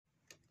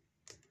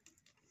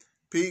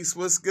Peace,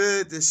 what's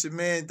good? This your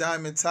man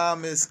Diamond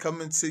Thomas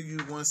coming to you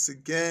once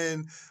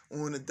again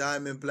on the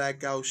Diamond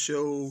Blackout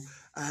Show.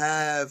 I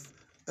have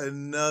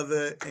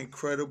another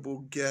incredible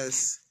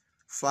guest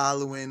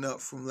following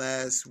up from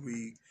last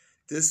week.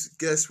 This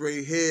guest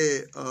right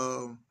here,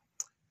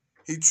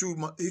 he true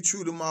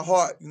to my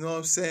heart. You know what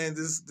I'm saying?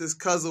 This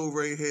cousin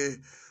right here.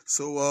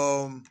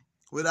 So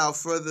without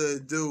further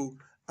ado,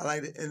 I'd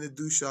like to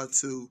introduce y'all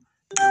to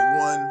the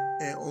one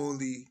and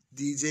only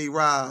DJ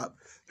Rob.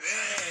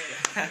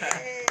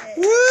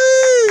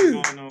 Woo!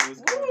 What's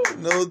going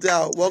on? No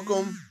doubt.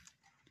 Welcome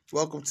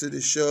to the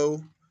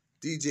show,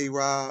 DJ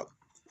Rob.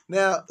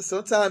 Now,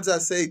 sometimes I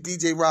say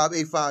DJ Rob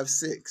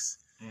 856.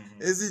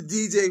 Mm-hmm. Is it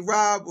DJ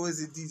Rob or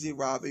is it DJ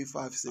Rob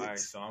 856? All right,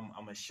 so I'm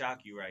gonna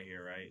shock you right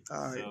here, right?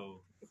 All right. So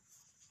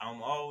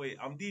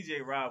I'm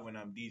DJ Rob when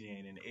I'm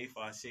DJing, and the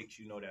 856,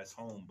 you know that's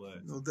home.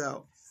 But No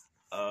doubt.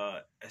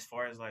 as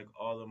far as like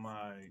all of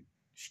my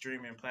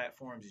streaming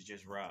platforms, it's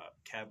just Rob,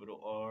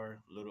 capital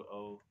R, little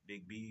O,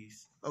 big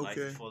B's. Life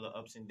Okay. is full of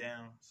ups and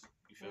downs.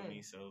 You feel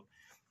me? So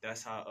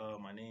that's how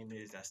my name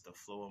is. That's the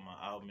flow of my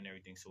album and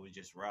everything. So it's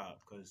just Rob,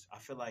 because I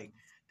feel like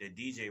the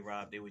DJ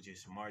Rob, they would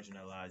just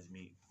marginalizing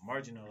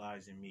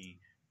me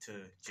to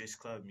just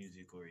club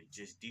music or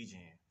just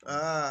DJing.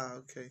 Ah,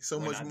 okay. So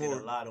when much I more.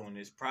 did a lot on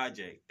this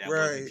project, that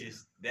Right. wasn't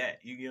just that.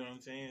 You get what I'm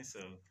saying?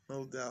 So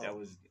No doubt. that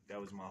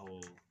was my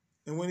whole.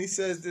 And when he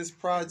says this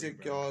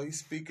project, y'all, he's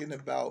speaking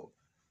about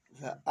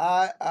the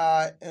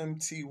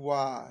IIMTY.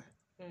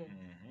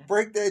 Mm-hmm.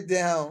 Break that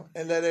down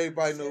and let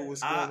everybody know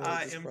what's going on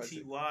with this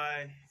project.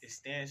 IIMTY, it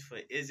stands for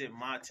Is It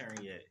My Turn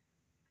Yet?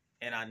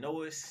 And I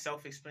know it's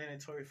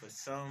self-explanatory for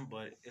some,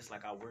 but it's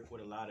like I work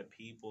with a lot of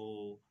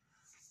people.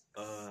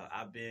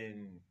 I've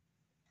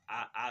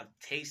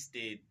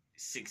tasted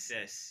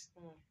success.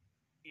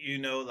 You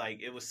know,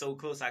 like it was so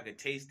close I could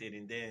taste it,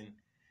 and then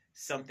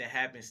something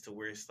happens to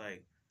where it's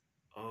like,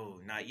 oh,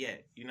 not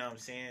yet. You know what I'm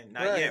saying?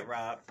 Not yet,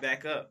 Rob.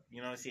 Back up. You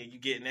know what I'm saying?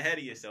 You're getting ahead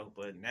of yourself.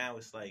 But now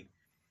it's like,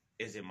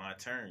 is it my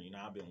turn? You know,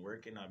 I've been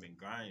working, I've been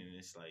grinding. And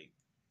it's like,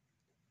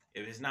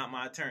 if it's not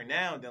my turn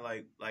now, then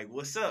like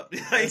what's up?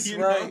 Like, you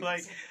know,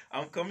 like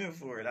I'm coming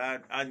for it.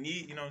 I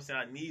need, you know what I'm saying?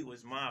 I need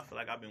what's mine. I feel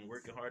like I've been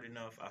working hard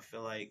enough. I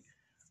feel like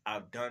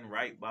I've done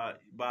right by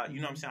you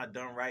know what I'm saying? I've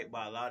done right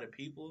by a lot of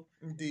people.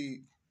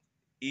 Indeed.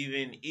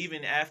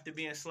 Even after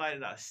being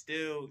slighted, I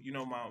still, you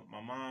know,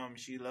 my mom,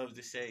 she loves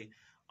to say,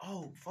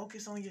 oh,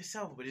 focus on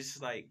yourself. But it's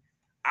just like,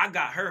 I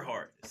got her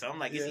heart. So I'm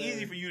like, it's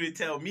easy for you to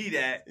tell me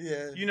that.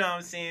 Yeah. You know what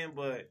I'm saying?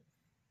 But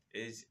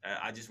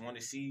I just want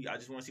to see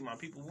my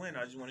people win.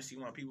 I just want to see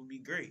my people be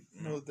great.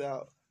 You know? No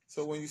doubt.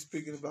 So when you're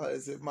speaking about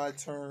is it my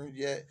turn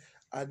yet,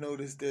 I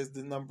noticed there's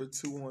the number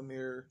 2 on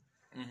there.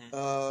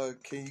 Mm-hmm.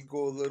 Can you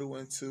go a little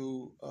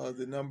into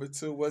the number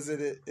 2?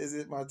 Is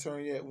it my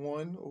turn yet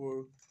 1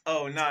 or?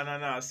 Oh,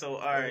 no. So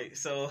all right.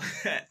 So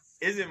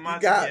Is It My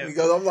You got Turn Yet? me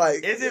because I'm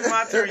like, Is It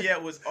My Turn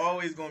Yet was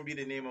always going to be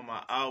the name of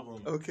my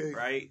album. Okay.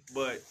 Right?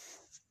 But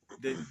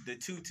the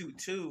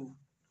 222,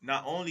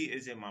 not only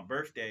is it my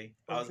birthday,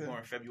 I was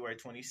born February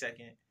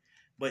 22nd,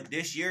 but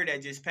this year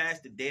that just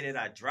passed, the day that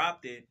I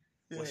dropped it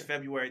was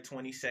February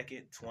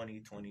 22nd,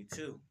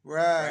 2022.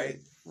 Right.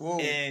 Whoa.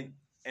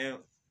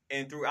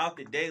 And throughout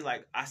the day,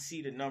 like I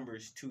see the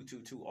numbers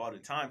 222 all the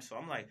time. So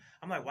I'm like,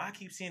 why I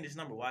keep seeing this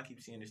number?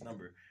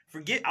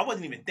 I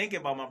wasn't even thinking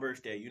about my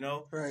birthday, you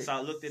know? Right. So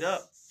I looked it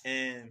up,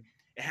 and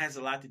it has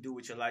a lot to do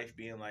with your life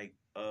being like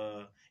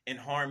in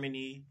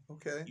harmony.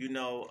 Okay. You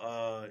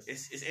know,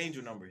 it's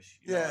angel numbers.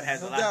 You know? It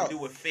has a lot to do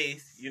with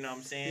faith, you know what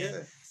I'm saying?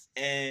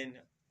 Yeah. And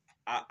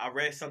I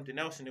read something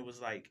else, and it was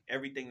like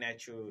everything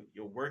that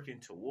you're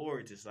working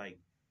towards is like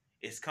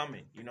it's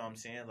coming. You know what I'm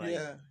saying? Like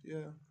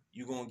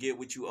you're gonna get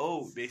what you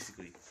owe,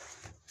 basically.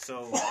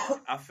 So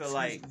I feel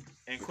like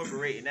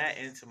incorporating that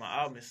into my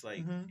album, it's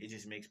like it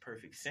just makes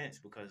perfect sense,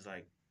 because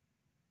like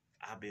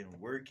I've been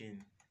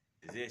working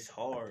this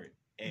hard,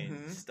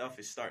 and stuff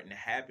is starting to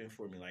happen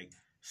for me, like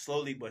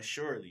slowly but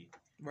surely.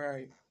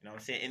 Right. You know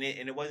what I'm saying?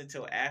 And it wasn't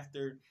until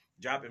after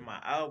dropping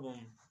my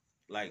album,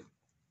 like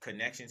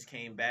connections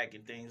came back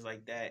and things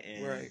like that,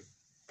 and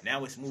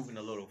now it's moving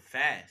a little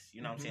fast.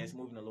 You know what I'm saying? It's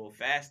moving a little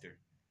faster.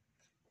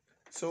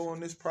 So on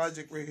this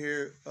project right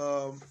here,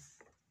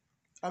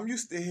 I'm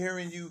used to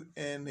hearing you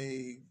in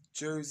a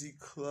Jersey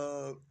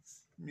club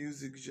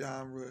music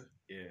genre.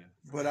 Yeah.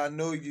 But I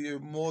know you're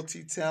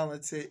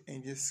multi-talented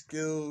and your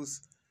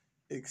skills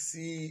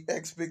exceed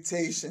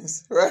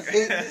expectations, right?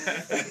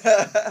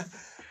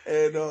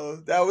 And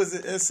that was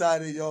an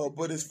insight of y'all,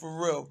 but it's for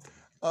real.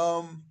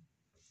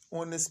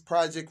 On this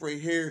project right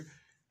here,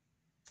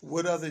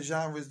 what other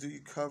genres do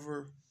you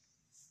cover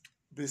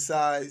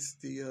besides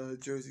the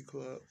Jersey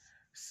club?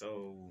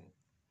 So,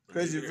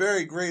 because you're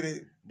very great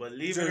at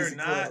Jersey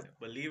club.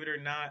 Believe it or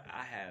not,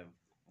 I have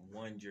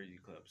one Jersey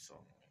club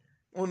song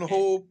on the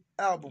whole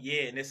album.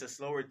 Yeah, and it's a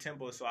slower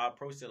tempo, so I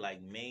approached it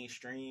like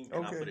mainstream,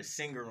 and I put a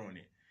singer on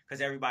it,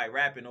 because everybody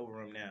rapping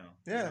over him now.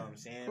 Yeah, you know what I'm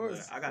saying?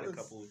 But I got a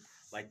couple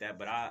like that,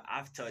 but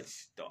I've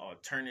touched the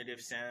alternative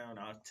sound.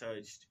 I've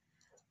touched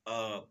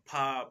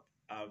pop.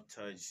 I've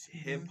touched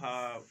hip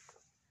hop.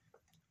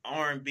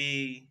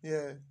 R&B.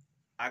 Yeah.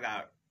 I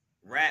got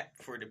rap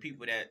for the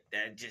people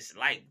that just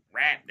like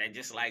rap, that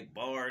just like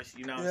bars.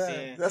 You know what I'm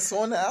saying? That's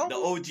on the album.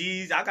 The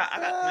OGs. I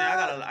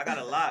got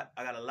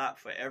a lot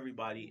for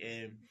everybody.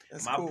 And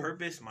that's my cool.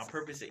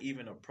 purpose of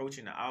even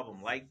approaching the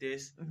album like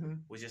this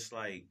was just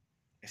like,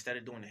 instead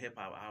of doing a hip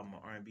hop album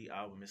or R&B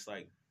album, it's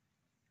like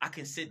I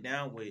can sit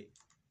down with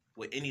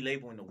any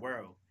label in the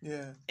world.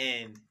 Yeah.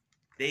 And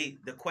the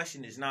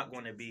question is not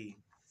going to be,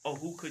 oh,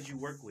 who could you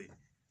work with?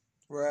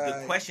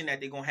 Right. The question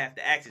that they're going to have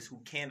to ask is, who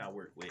can I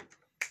work with?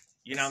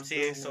 You know what I'm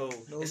saying? So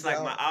it's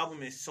like my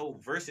album is so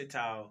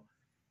versatile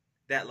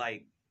that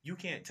like you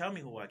can't tell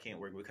me who I can't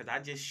work with, because I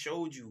just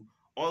showed you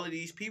all of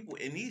these people,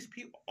 and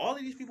all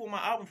of these people in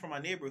my album from my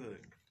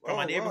neighborhood.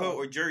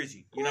 Or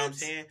Jersey. You know what I'm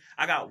saying?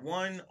 I got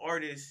one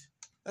artist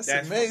that's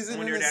amazing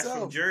on there that's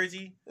from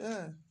Jersey.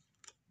 Yeah.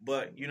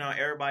 But you know,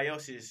 everybody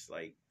else is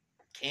like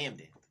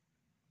Camden.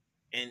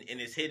 And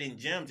it's hidden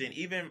gems. And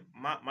even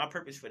my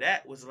purpose for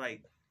that was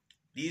like,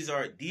 these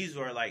are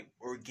like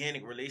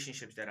organic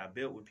relationships that I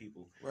built with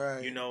people.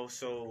 Right. You know,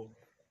 so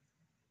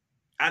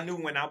I knew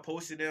when I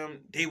posted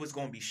them, they was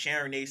gonna be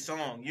sharing their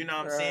song. You know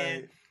what I'm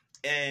saying?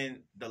 And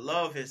the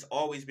love has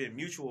always been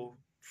mutual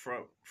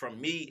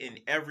from me and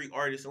every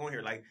artist on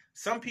here. Like,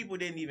 some people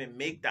didn't even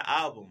make the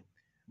album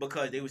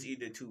because they was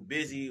either too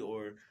busy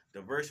or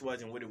the verse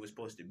wasn't what it was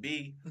supposed to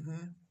be.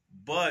 Mm-hmm.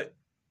 But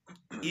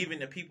even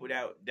the people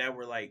that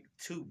were like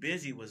too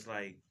busy was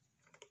like,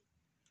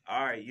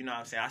 all right, you know what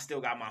I'm saying? I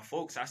still got my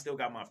folks. I still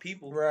got my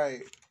people.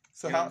 Right.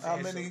 So you know how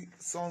many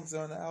songs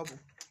are on the album?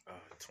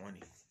 20.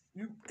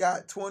 You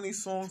got 20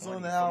 songs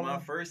on the album? For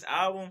my first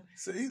album,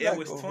 so you like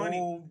was a 20.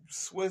 Whole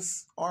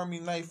Swiss Army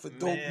knife for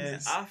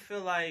dopeness. I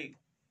feel like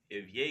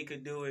if Ye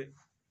could do it,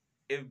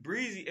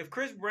 if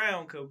Chris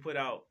Brown could put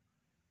out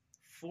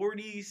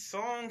 40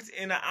 songs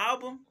in an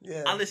album,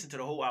 I listen to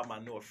the whole album. I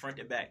know it front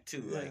to back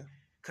too. Like,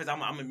 cause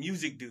I'm a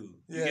music dude.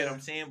 You get what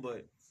I'm saying?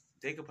 But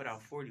they could put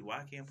out 40.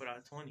 Why can't put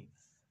out 20?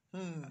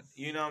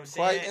 You know what I'm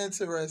saying? Quite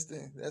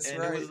interesting. That's and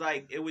right. It was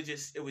like it was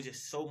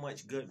just so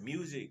much good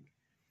music,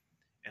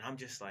 and I'm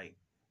just like,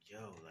 yo,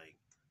 like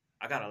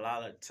I got a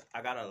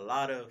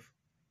lot of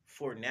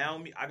for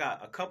now. I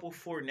got a couple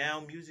for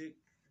now music,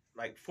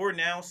 like for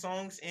now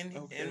songs in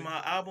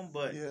my album,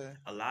 but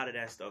a lot of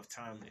that stuff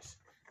timeless.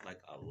 Like,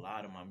 a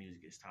lot of my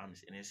music is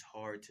timeless, and it's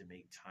hard to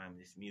make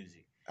timeless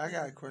music. I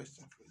got a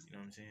question for you. You know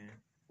what I'm saying?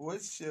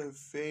 What's your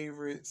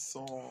favorite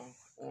song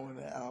on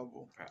the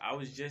album? I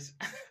was just...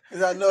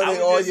 Because I know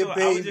they all your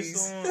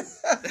babies.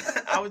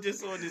 I was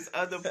just on this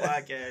other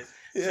podcast.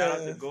 Shout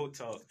out to Go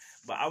Talk.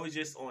 But I was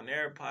just on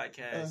their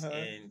podcast,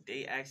 and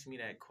they asked me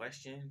that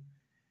question.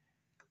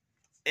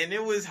 And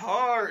it was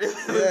hard. It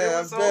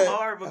was so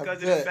hard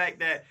because of the fact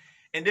that...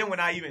 And then when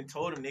I even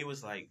told them, they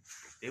was like,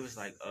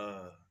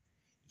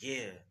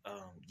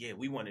 yeah,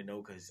 we want to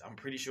know, because I'm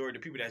pretty sure the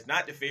people that's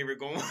not the favorite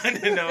gonna want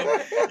to know.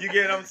 You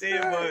get what I'm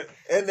saying? But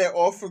and they're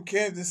all from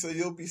Camden, so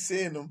you'll be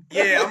seeing them.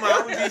 Yeah, I'm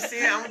gonna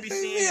be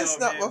seeing. It's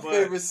not my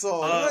favorite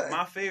song.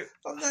 My favorite.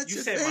 I'm not you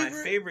said favorite?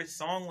 My favorite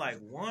song, like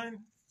one.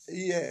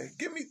 Yeah,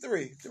 give me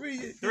three.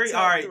 Three.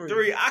 All right,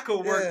 three. I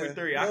could work with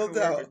three.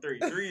 Work with three.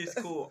 Three is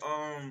cool.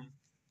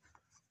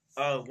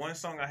 One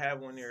song I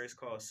have on there is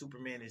called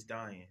 "Superman Is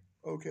Dying."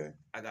 Okay.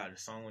 I got a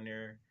song on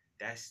there.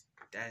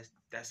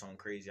 That song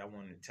crazy. I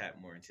want to tap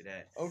more into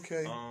that.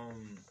 Okay.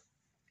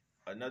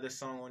 Another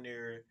song on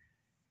there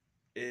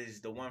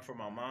is the one for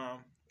my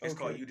mom. It's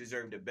called "You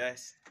Deserve the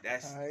Best."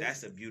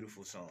 That's a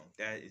beautiful song.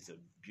 That is a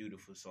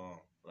beautiful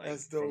song. Like,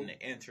 that's dope. From the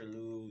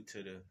interlude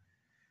to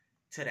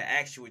the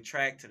actual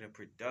track, to the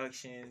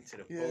production, to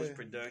the post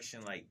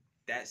production, like,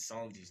 that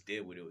song just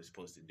did what it was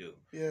supposed to do.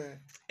 Yeah.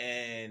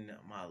 And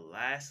my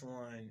last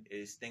one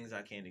is "Things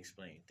I Can't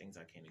Explain." "Things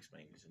I Can't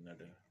Explain" is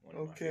another one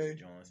of my favorite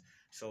Jones.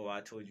 So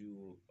I told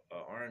you,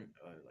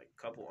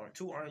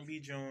 two R&B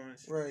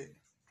Jones, right?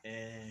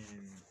 And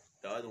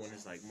the other one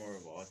is like more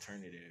of an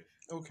alternative.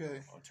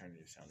 Okay.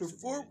 Alternative sound.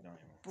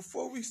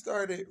 Before we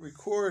started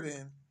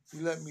recording,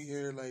 you let me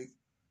hear like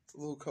a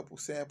little couple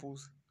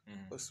samples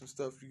of some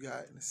stuff you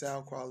got, and the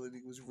sound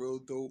quality was real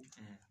dope.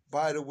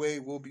 By the way,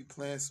 we'll be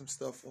playing some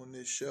stuff on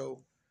this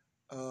show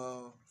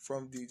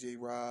from DJ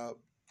Rob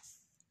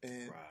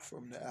and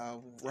from the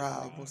album.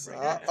 Rob,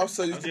 I'm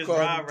so used to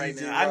calling him right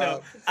DJ now.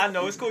 Rob. I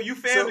know. It's cool. You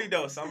family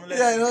though, so I'm gonna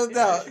let no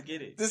doubt. You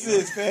get it. This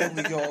is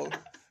family, y'all.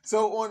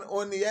 So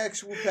on the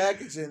actual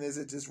packaging, is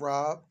it just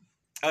Rob?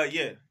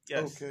 Yeah.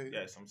 Yes. Okay.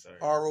 Yes, I'm sorry.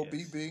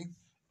 ROBB.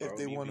 If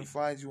they want to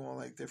find you on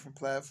like different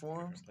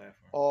platforms.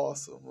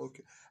 Awesome.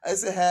 Okay.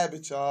 It's a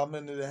habit, y'all. I'm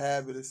into the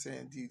habit of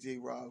saying DJ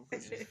Rob,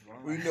 because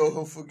we know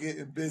him for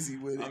getting busy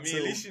with it. I mean,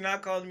 at least you're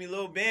not calling me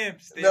Lil Bam.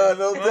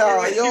 No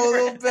doubt. Yo,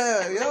 Lil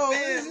Bam.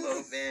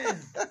 Lil Bam.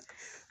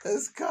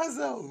 That's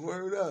Cuzzo.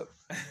 Word up.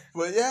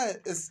 But yeah,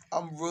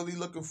 I'm really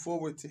looking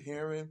forward to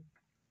hearing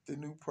the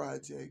new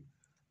project.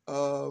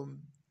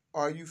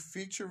 Are you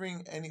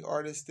featuring any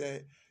artists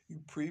that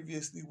you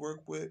previously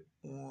worked with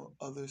on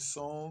other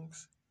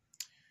songs?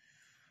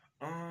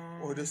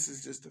 Or this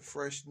is just a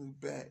fresh new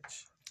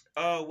batch?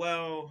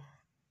 Well,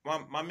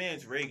 My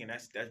man's Reagan.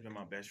 That's been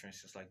my best friend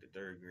since like the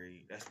 3rd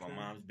grade. That's my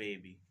mom's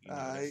baby. You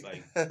know, it's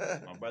like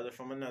my brother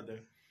from another.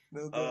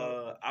 No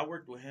doubt. I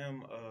worked with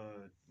him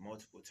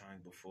multiple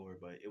times before,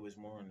 but it was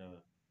more on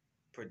the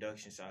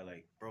production side.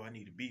 Like, bro, I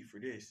need a beat for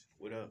this.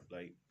 What up?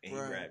 Like, and he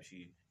raps.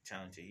 He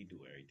talented. He do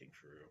everything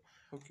for real.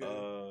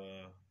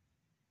 Okay.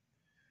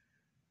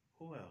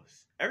 Who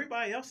else?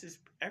 Everybody else is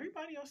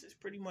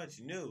pretty much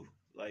new.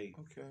 Like,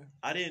 okay.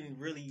 I didn't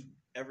really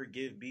ever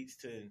give beats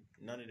to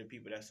none of the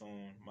people that's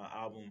on my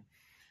album.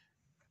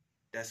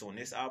 That's on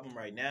this album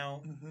right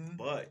now. Mm-hmm.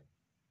 But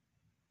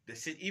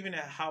even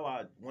at how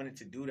I wanted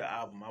to do the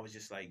album, I was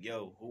just like,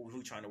 yo,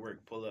 who trying to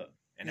work? Pull up.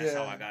 And that's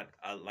how I got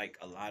like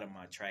a lot of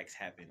my tracks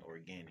happen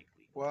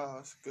organically. Wow,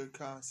 that's a good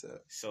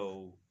concept.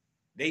 So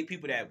they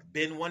people that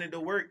been wanting to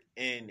work,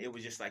 and it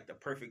was just like the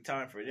perfect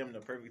time for them, the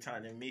perfect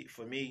time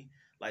for me.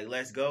 Like,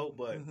 let's go.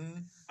 But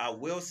I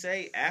will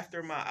say,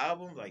 after my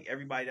album, like,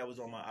 everybody that was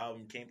on my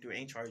album came through,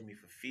 ain't charging me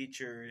for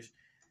features.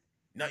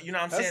 No, you know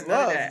what I'm saying?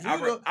 Love. None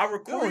of that. I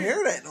recorded. You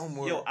don't hear that no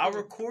more. Yo, I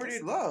recorded.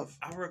 That's love.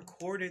 I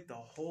recorded the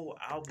whole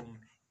album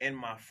in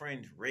my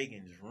friend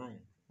Reagan's room.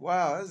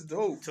 Wow, that's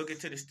dope. Took it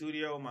to the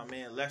studio. My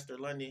man Lester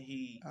London,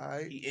 he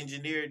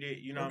engineered it.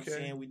 You know what I'm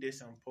saying? We did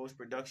some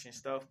post-production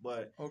stuff,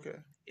 but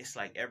it's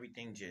like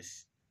everything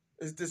just...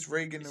 Is this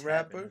Reagan the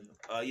rapper?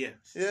 Yeah.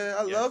 Yeah,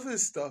 I love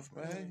his stuff,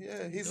 man.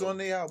 Yeah, he's on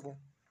the album.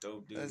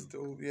 Dope, dude. That's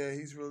dope. Yeah,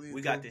 he's really.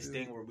 We got this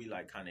thing where we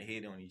like kind of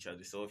hate on each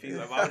other. So if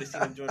I would have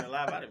seen him join the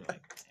live, I'd have been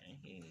like,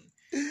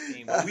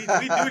 but we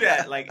do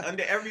that like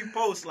under every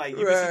post. Like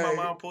you can see my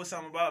mom post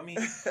something about me,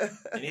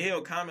 and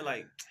he'll comment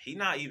like, "He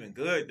not even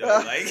good though."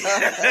 Like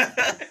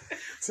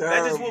that's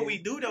just what we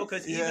do though.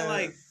 Because even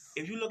like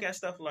if you look at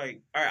stuff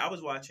like, all right, I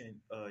was watching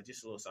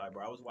just a little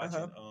sidebar. I was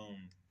watching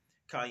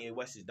Kanye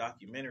West's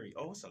documentary.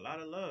 Oh, it's a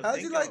lot of love.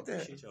 How'd you like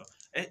that? Y'all.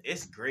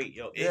 It's great,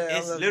 yo.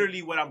 It's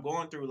literally what I'm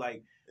going through.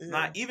 Like,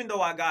 not even though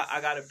I got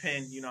a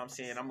pen, you know what I'm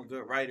saying? I'm a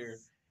good writer.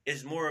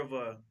 It's more of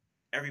a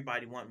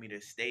everybody want me to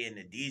stay in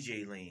the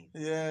DJ lane.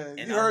 Yeah, and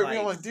you heard me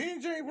on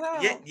DJ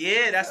Rob.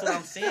 Yeah, that's what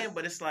I'm saying.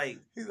 But it's like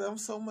I'm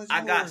so much.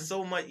 I got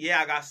so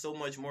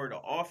much more to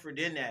offer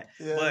than that.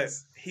 Yes.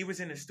 But he was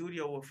in the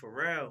studio with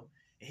Pharrell,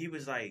 and he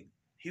was like,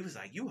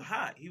 you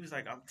hot. He was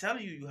like, I'm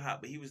telling you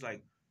hot. But he was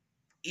like,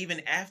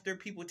 even after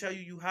people tell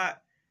you hot,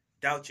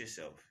 doubt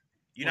yourself.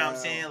 You know what I'm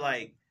saying?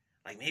 Like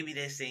maybe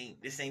this ain't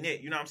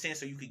it. You know what I'm saying?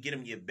 So you could get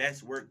them your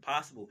best work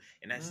possible,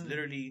 and that's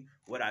literally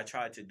what I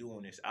tried to do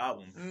on this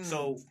album.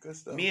 So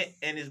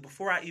it's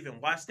before I even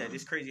watched that.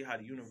 It's crazy how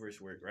the universe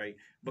worked, right?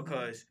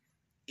 Because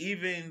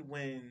even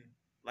when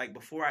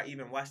before I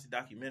even watched the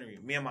documentary,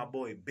 me and my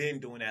boy been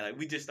doing that. Like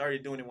we just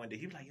started doing it one day.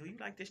 He was like, "Yo, you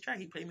like this track?"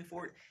 He played me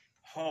for it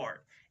hard.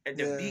 At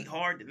the beat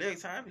hard, the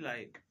lyrics hard. I be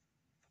like,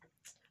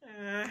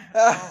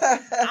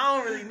 I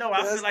don't really know.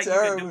 I feel like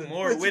terrible. You can do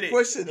more with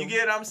it. You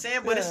get what I'm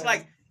saying? But it's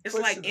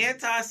like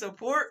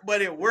anti-support,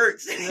 but it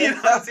works. You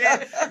know what I'm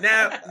saying?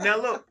 Now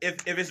look,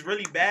 if it's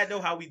really bad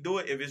though, how we do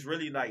it, if it's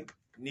really like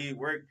need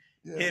work,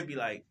 he'll be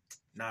like,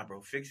 nah,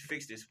 bro, fix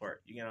this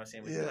part. You know what I'm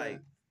saying? But you're like,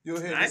 you'll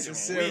hear the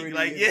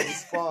sincerity in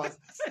response.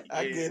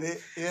 I get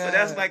it. Yeah. So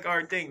that's like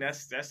our thing.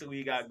 That's what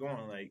we got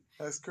going. Like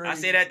that's crazy. I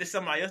say that to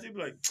somebody else, they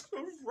be like,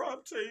 oh,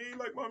 Rob say he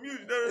like my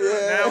music.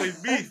 Now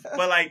it's beef.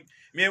 But like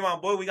me and my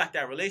boy, we got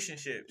that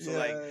relationship. So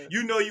like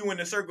you in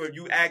the circle, if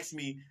you ask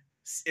me,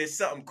 it's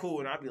something cool,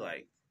 and I'll be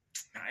like,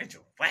 nah, it's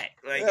your whack.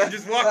 Like you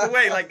just walk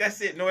away. Like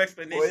that's it. No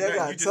explanation. Well, you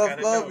got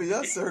tough love in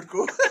your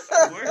circle.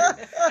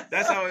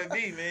 That's how it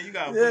be, man. You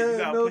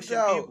gotta push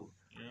your people.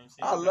 You know what I'm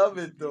saying? I love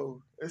it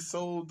though. It's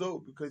so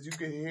dope because you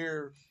can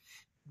hear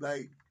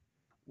like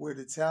where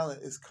the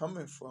talent is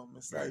coming from.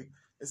 It's like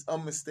it's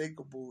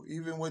unmistakable.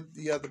 Even with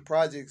the other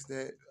projects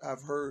that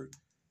I've heard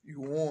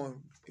you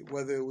on,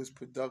 whether it was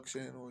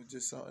production or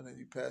just something that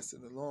you passed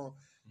it along,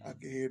 I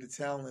can hear the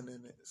talent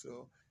in it.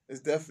 So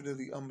it's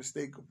definitely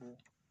unmistakable.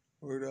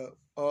 Word up.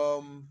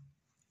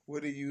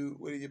 What are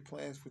your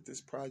plans with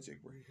this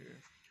project right here?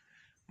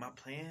 My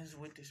plans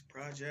with this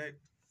project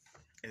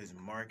is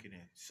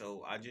marketing.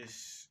 So I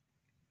just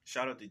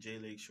shout out to Jay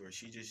Lakeshore.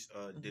 She just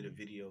did a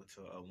video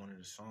to one of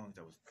the songs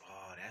that was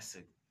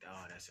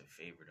that's a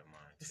favorite of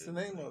mine too. What's the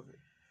name of it?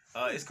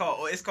 It's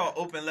called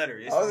Open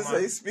Letter. I was gonna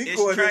say speak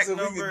on it so we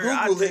can Google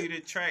I'll tell it. You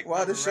the track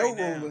while the show rolling.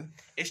 Now.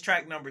 It's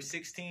track number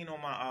 16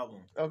 on my album.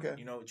 Okay.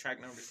 You know, track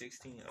number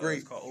 16. Great.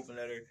 It's called Open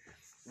Letter.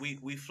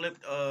 We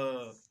flipped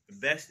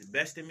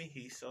best in me.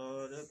 He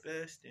saw the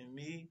best in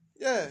me.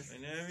 Yeah.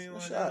 And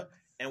everyone else.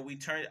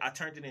 And I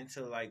turned it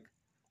into like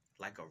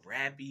a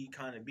rappy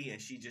kind of beat,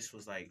 and she just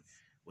was like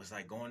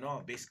going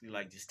on, basically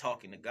like just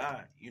talking to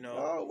God, you know.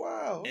 Oh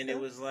wow. Okay. And it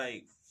was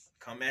like,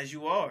 come as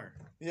you are.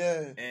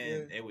 Yeah.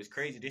 And it was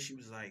crazy. Then she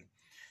was like,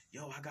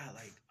 yo, I got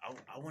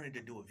I wanted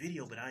to do a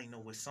video, but I didn't know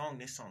what song.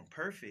 This song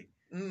perfect.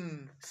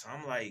 So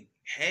I'm like,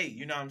 hey,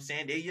 you know what I'm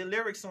saying? There your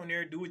lyrics on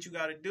there. Do what you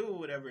got to do or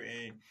whatever.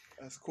 And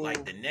that's cool.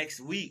 Like the next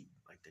week,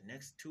 like the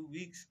next 2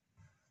 weeks,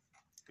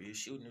 we're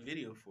shooting a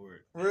video for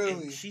it. Really?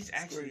 And she's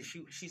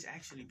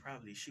actually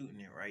probably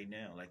shooting it right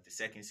now, like the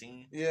second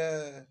scene.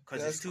 Yeah.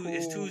 Because it's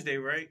Tuesday,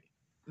 right?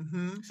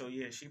 Mm-hmm. So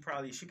yeah, she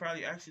probably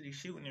actually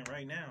shooting it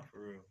right now for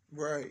real.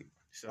 Right.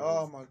 So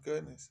Oh my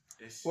goodness.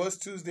 Well, it's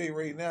Tuesday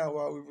right now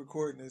while we're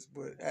recording this,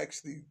 but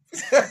actually,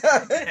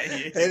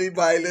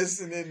 anybody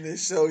listening to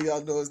this show,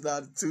 y'all know it's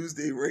not a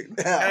Tuesday right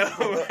now.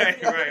 Oh, right.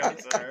 I'm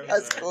sorry.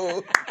 That's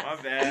cool. My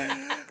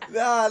bad.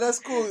 Nah, that's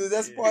cool.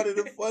 That's part of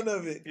the fun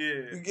of it.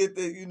 Yeah. We get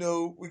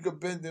that, we could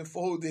bend and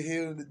fold it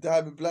here on the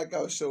Diamond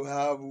Blackout Show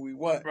however we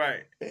want.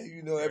 Right.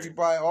 And,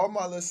 everybody, all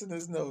my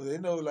listeners know. They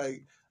know,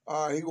 like,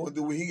 all right, he going to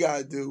do what he got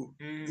to do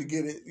to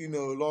get it, as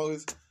long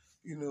as,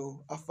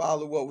 I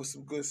follow up with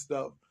some good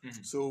stuff.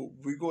 Mm-hmm. So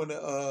we're going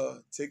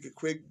to take a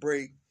quick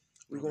break.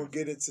 We're going to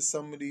get into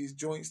some of these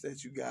joints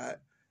that you got.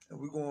 And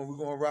we're going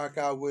to rock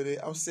out with it.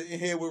 I'm sitting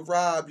here with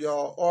Rob,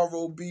 y'all.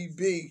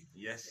 ROBB.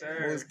 Yes,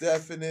 sir. Most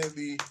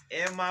definitely.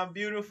 And my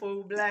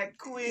beautiful black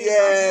queen.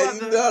 Yeah,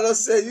 you know what I'm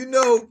saying?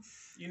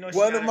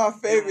 One of my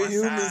favorite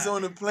humans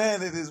on the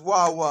planet is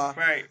Wawa.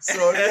 Right.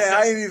 So yeah,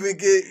 I ain't even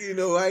get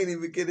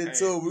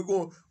into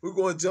it. We're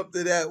going to jump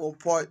to that on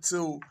part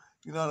 2.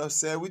 You know what I'm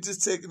saying? We're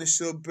just taking a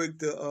short break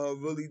to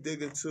really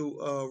dig into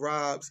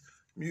Rob's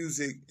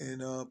music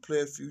and play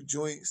a few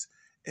joints.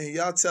 And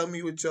y'all tell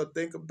me what y'all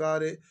think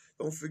about it.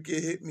 Don't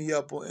forget, hit me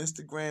up on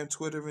Instagram,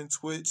 Twitter, and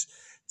Twitch,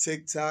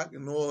 TikTok,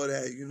 and all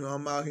that.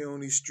 I'm out here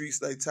on these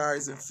streets like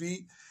tires and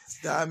feet.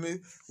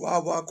 Diamond,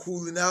 Wawa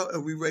cooling out,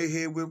 and we right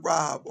here with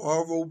Rob,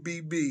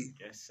 ROBB.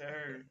 Yes,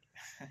 sir.